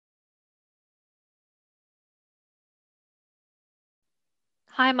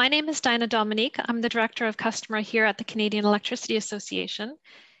Hi, my name is Dinah Dominique. I'm the Director of Customer here at the Canadian Electricity Association.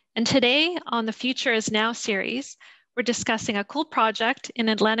 And today on the Future is Now series, we're discussing a cool project in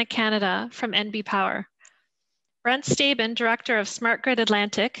Atlantic Canada from NB Power. Brent Staben, Director of Smart Grid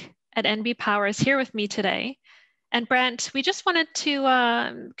Atlantic at NB Power, is here with me today. And Brent, we just wanted to,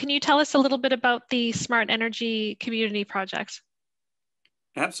 can you tell us a little bit about the Smart Energy Community Project?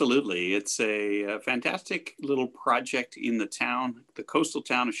 Absolutely. It's a fantastic little project in the coastal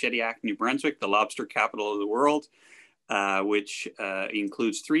town of Shediac, New Brunswick, the lobster capital of the world, which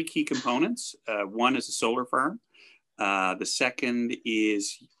includes three key components. One is a solar farm. The second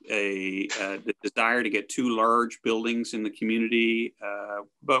is the desire to get two large buildings in the community,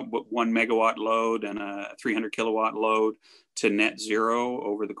 about 1 megawatt load and a 300 kilowatt load to net zero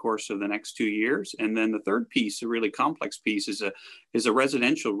over the course of the next 2 years. And then the third piece, a really complex piece, is a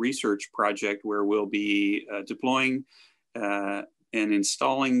residential research project where we'll be deploying and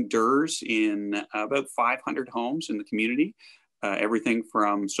installing DERs in about 500 homes in the community. Everything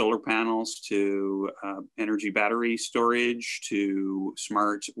from solar panels to energy battery storage to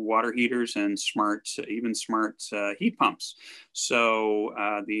smart water heaters and even smart heat pumps. So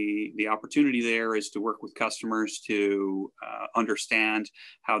the opportunity there is to work with customers to understand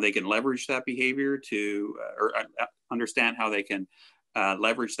how they can leverage that behavior or understand how they can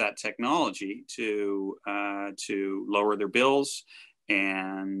leverage that technology to lower their bills.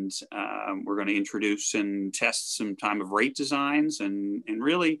 And we're going to introduce and test some time of rate designs. And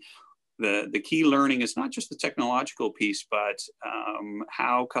really, the key learning is not just the technological piece, but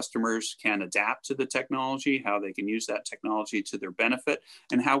how customers can adapt to the technology, how they can use that technology to their benefit,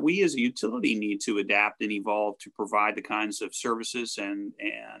 and how we as a utility need to adapt and evolve to provide the kinds of services and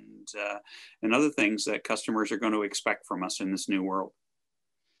other things that customers are going to expect from us in this new world.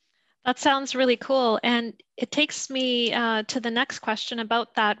 That sounds really cool. And it takes me to the next question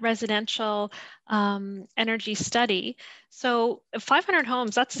about that residential energy study. So 500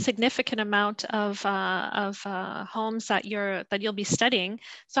 homes, that's a significant amount of homes that you'll be studying.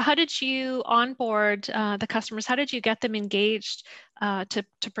 So how did you onboard the customers? How did you get them engaged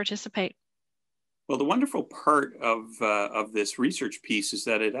to participate? Well, the wonderful part of this research piece is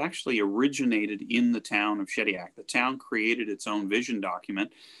that it actually originated in the town of Shediac. The town created its own vision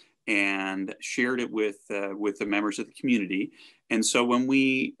document and shared it with the members of the community. And so when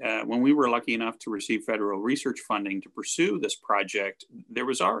we were lucky enough to receive federal research funding to pursue this project, there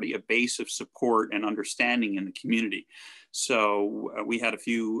was already a base of support and understanding in the community. So we had a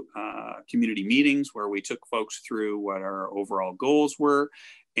few community meetings where we took folks through what our overall goals were.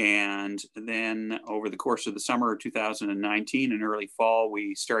 And then over the course of the summer of 2019 and early fall,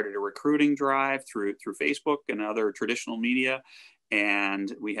 we started a recruiting drive through Facebook and other traditional media.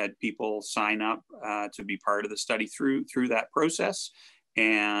 And we had people sign up to be part of the study through that process.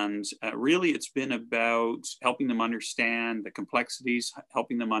 And really, it's been about helping them understand the complexities,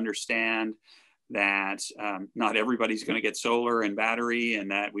 helping them understand that not everybody's going to get solar and battery,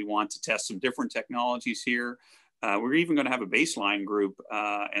 and that we want to test some different technologies here. We're even going to have a baseline group.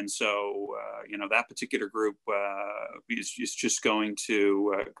 And so, that particular group is just going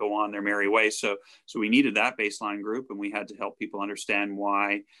to go on their merry way. So we needed that baseline group, and we had to help people understand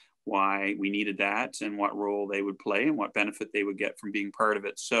why we needed that and what role they would play and what benefit they would get from being part of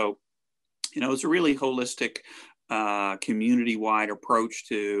it. So, it's a really holistic community-wide approach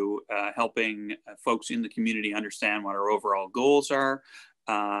to helping folks in the community understand what our overall goals are.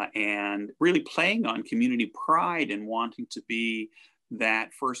 And really playing on community pride and wanting to be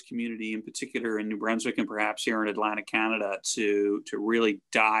that first community in particular in New Brunswick and perhaps here in Atlantic Canada to really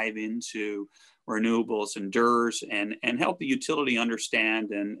dive into renewables and DERs and help the utility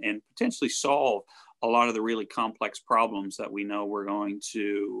understand and potentially solve a lot of the really complex problems that we know we're going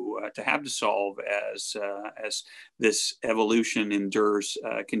to have to solve as this evolution in DERs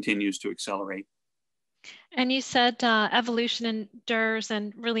continues to accelerate. And you said evolution in DERs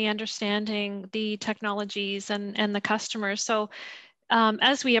and really understanding the technologies and the customers. So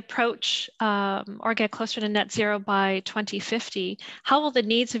as we approach or get closer to net zero by 2050, how will the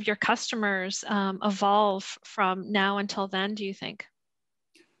needs of your customers evolve from now until then, do you think?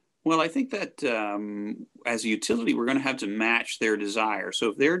 Well, I think that as a utility, we're going to have to match their desire. So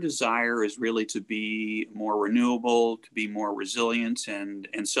if their desire is really to be more renewable, to be more resilient and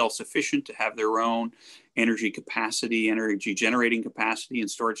self-sufficient, to have their own energy capacity, energy generating capacity and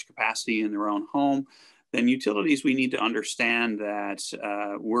storage capacity in their own home, then utilities, we need to understand that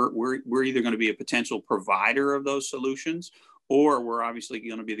we're either going to be a potential provider of those solutions, or we're obviously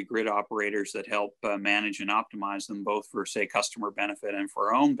going to be the grid operators that help manage and optimize them both for, say, customer benefit and for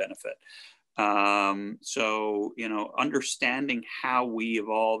our own benefit. So, understanding how we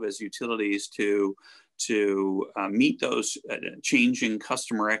evolve as utilities to meet those changing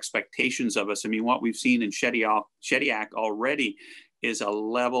customer expectations of us. I mean, what we've seen in Shediac already is a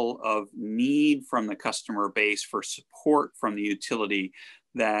level of need from the customer base for support from the utility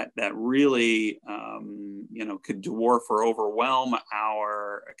that really could dwarf or overwhelm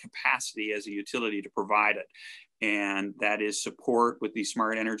our capacity as a utility to provide it. And that is support with these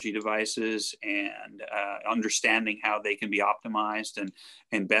smart energy devices and understanding how they can be optimized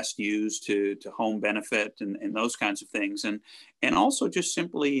and best used to home benefit and those kinds of things. And also just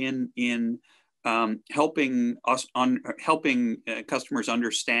simply in helping customers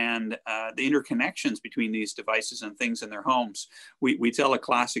understand the interconnections between these devices and things in their homes. We tell a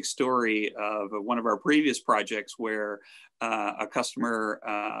classic story of one of our previous projects where a customer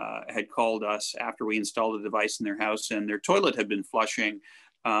had called us after we installed a device in their house, and their toilet had been flushing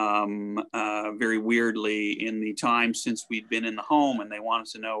very weirdly in the time since we'd been in the home, and they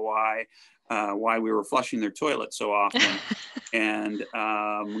wanted to know why we were flushing their toilet so often. And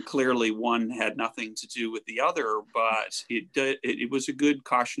clearly one had nothing to do with the other, but it was a good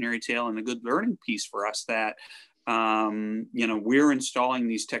cautionary tale and a good learning piece for us that we're installing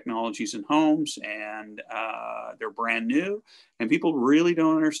these technologies in homes, and they're brand new, and people really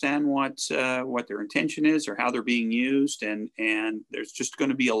don't understand what their intention is or how they're being used, and there's just going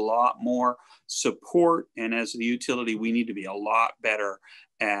to be a lot more support. And as the utility, we need to be a lot better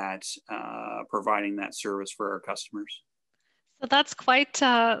at providing that service for our customers. So that's quite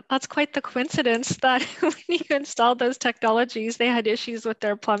the coincidence that when you installed those technologies, they had issues with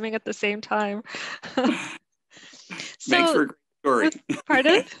their plumbing at the same time. So, makes for a great story.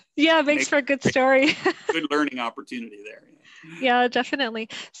 Pardon? Yeah, makes for a good story. Good learning opportunity there. Yeah, definitely.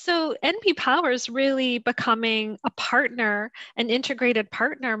 So NB Power is really becoming a partner, an integrated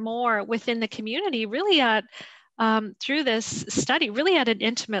partner more within the community, really at through this study, really at an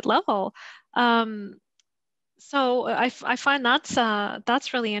intimate level. So I find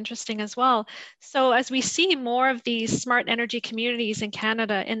that's really interesting as well. So as we see more of these smart energy communities in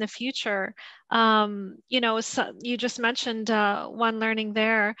Canada in the future, so you just mentioned one learning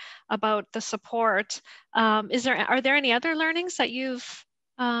there about the support. Are there any other learnings that you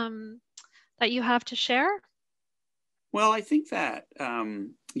have to share? Well, I think that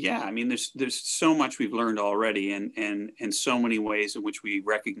I mean, there's so much we've learned already, and so many ways in which we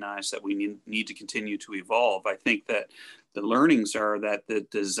recognize that we need to continue to evolve. I think that the learnings are that the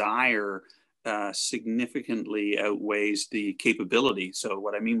desire significantly outweighs the capability. So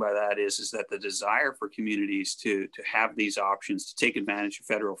what I mean by that is that the desire for communities to have these options, to take advantage of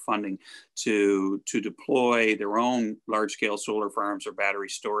federal funding, to deploy their own large-scale solar farms or battery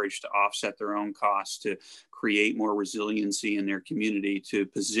storage to offset their own costs, to create more resiliency in their community, to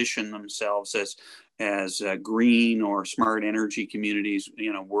position themselves as green or smart energy communities,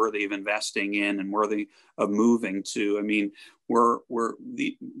 worthy of investing in and worthy of moving to. I mean,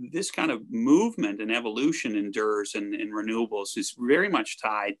 this kind of movement and evolution endures in renewables is very much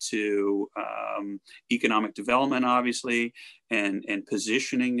tied to economic development, obviously, and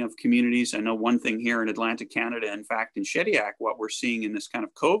positioning of communities. I know one thing here in Atlantic Canada, in fact, in Shediac, what we're seeing in this kind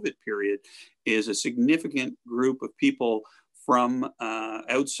of COVID period is a significant group of people from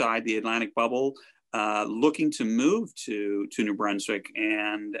outside the Atlantic bubble looking to move to New Brunswick.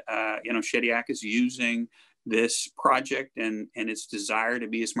 And, Shediac is using this project and its desire to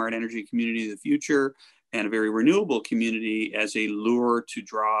be a smart energy community of the future and a very renewable community as a lure to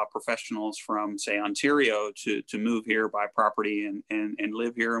draw professionals from, say, Ontario to move here, buy property and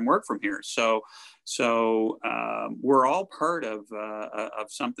live here and work from here. So we're all part of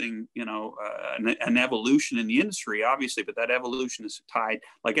something, an evolution in the industry, obviously, but that evolution is tied,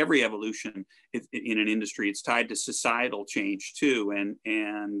 like every evolution in an industry, it's tied to societal change too.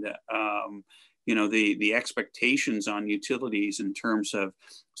 And the expectations on utilities in terms of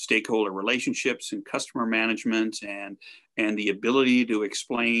stakeholder relationships and customer management and the ability to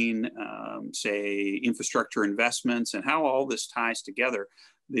explain, say, infrastructure investments and how all this ties together.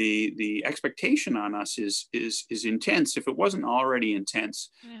 The expectation on us is intense. If it wasn't already intense,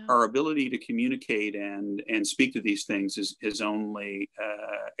 our ability to communicate and speak to these things is only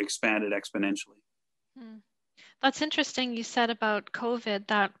expanded exponentially. That's interesting. You said about COVID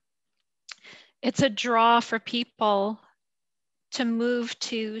that it's a draw for people to move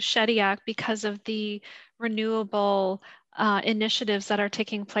to Shediac because of the renewable initiatives that are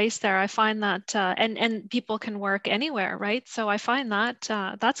taking place there. I find that, and people can work anywhere, right? So I find that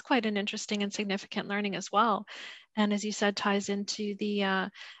that's quite an interesting and significant learning as well. and as you said, ties into the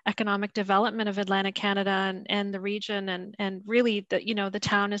economic development of Atlantic Canada and the region, and really the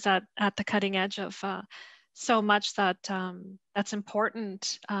town is at the cutting edge of so much that that's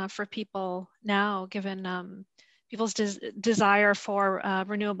important for people now, given people's desire for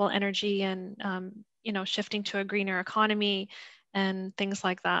renewable energy and shifting to a greener economy and things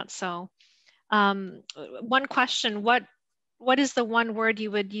like that. So one question, what is the one word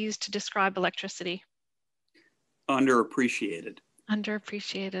you would use to describe electricity? Underappreciated.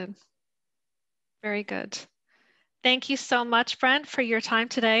 Underappreciated. Very good. Thank you so much, Brent, for your time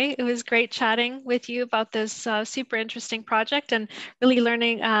today. It was great chatting with you about this super interesting project, and really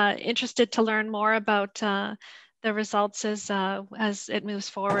interested to learn more about the results as it moves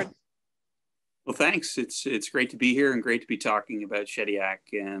forward. Well, thanks. It's great to be here and great to be talking about Shediac,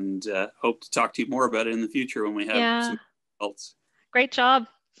 and hope to talk to you more about it in the future when we have some results. Great job.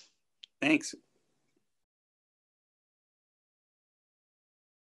 Thanks.